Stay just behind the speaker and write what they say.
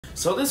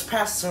So this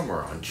past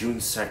summer on June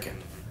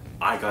 2nd,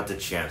 I got the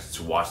chance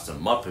to watch the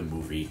Muppet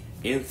Movie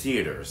in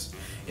theaters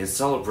in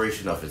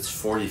celebration of its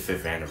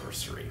 45th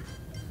anniversary.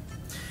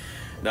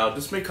 Now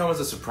this may come as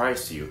a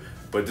surprise to you,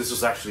 but this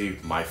was actually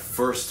my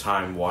first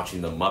time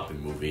watching the Muppet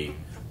Movie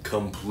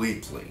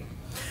completely.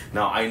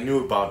 Now I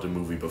knew about the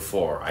movie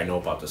before. I know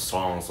about the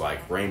songs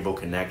like Rainbow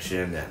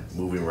Connection and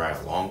Moving Right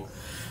Along,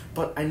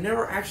 but I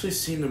never actually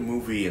seen the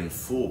movie in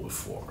full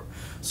before.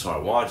 So I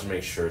wanted to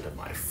make sure that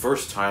my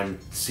first time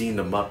seeing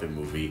the Muppet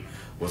Movie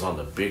was on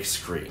the big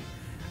screen.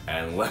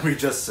 And let me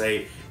just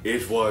say,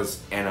 it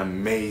was an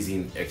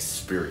amazing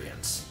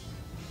experience.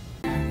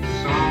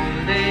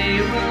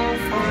 Someday we'll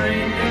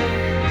find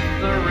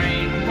it, the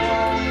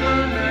rainbow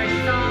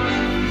connection,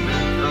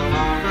 the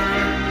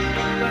lovers,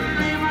 the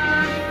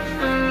dreamers,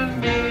 and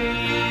me.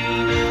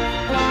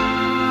 La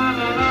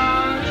la la,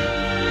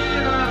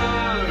 la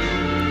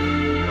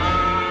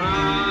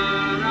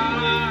la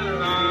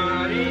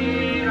la,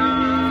 dee da.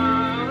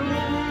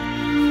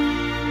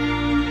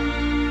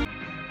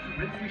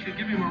 Maybe we should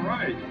give him a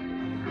ride.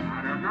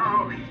 I don't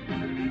know. He's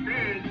pretty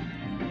big.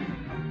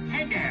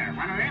 Hey there,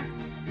 one of them?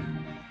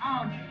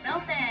 Oh, no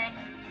thanks.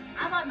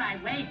 I'm on my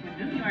way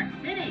to New York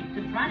City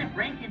to try to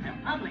break into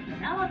public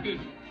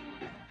television.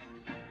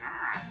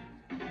 Ah.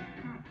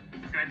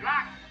 Good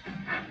luck.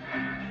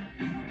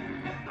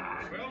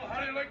 Well, how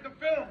do you like the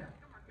film?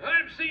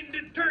 I've seen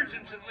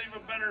detergents that leave a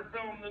better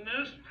film than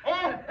this.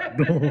 Oh!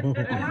 Well,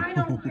 I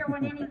don't care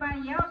what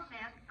anybody else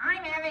says.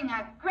 I'm having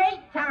a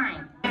great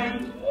time.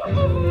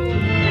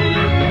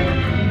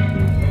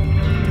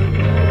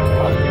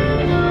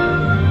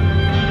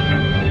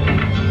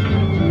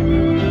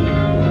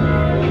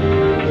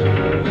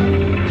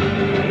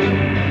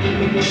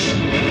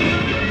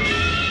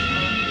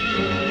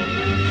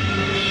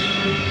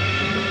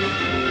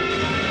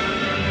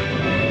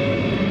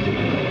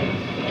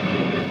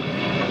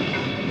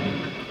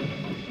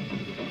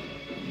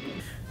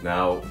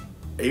 Now,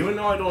 even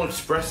though I don't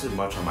express it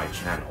much on my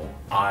channel,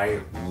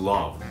 I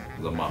love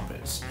the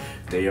Muppets.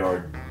 They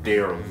are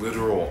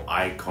literal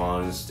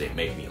icons. They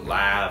make me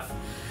laugh,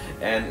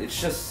 and they're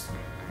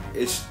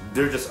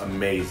just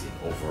amazing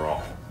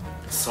overall.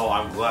 So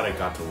I'm glad I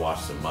got to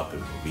watch the Muppet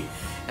Movie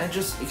and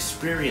just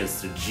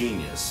experience the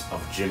genius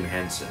of Jim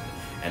Henson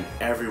and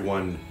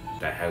everyone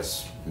that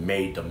has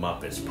made the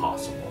Muppets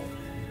possible.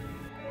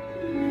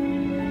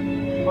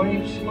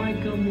 Life's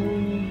like a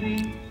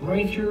movie,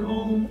 write your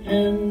own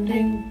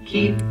ending.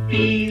 Keep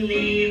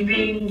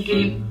believing,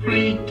 keep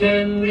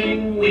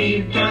pretending.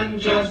 We've done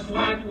just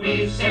what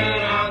we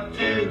set out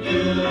to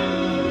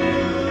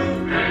do.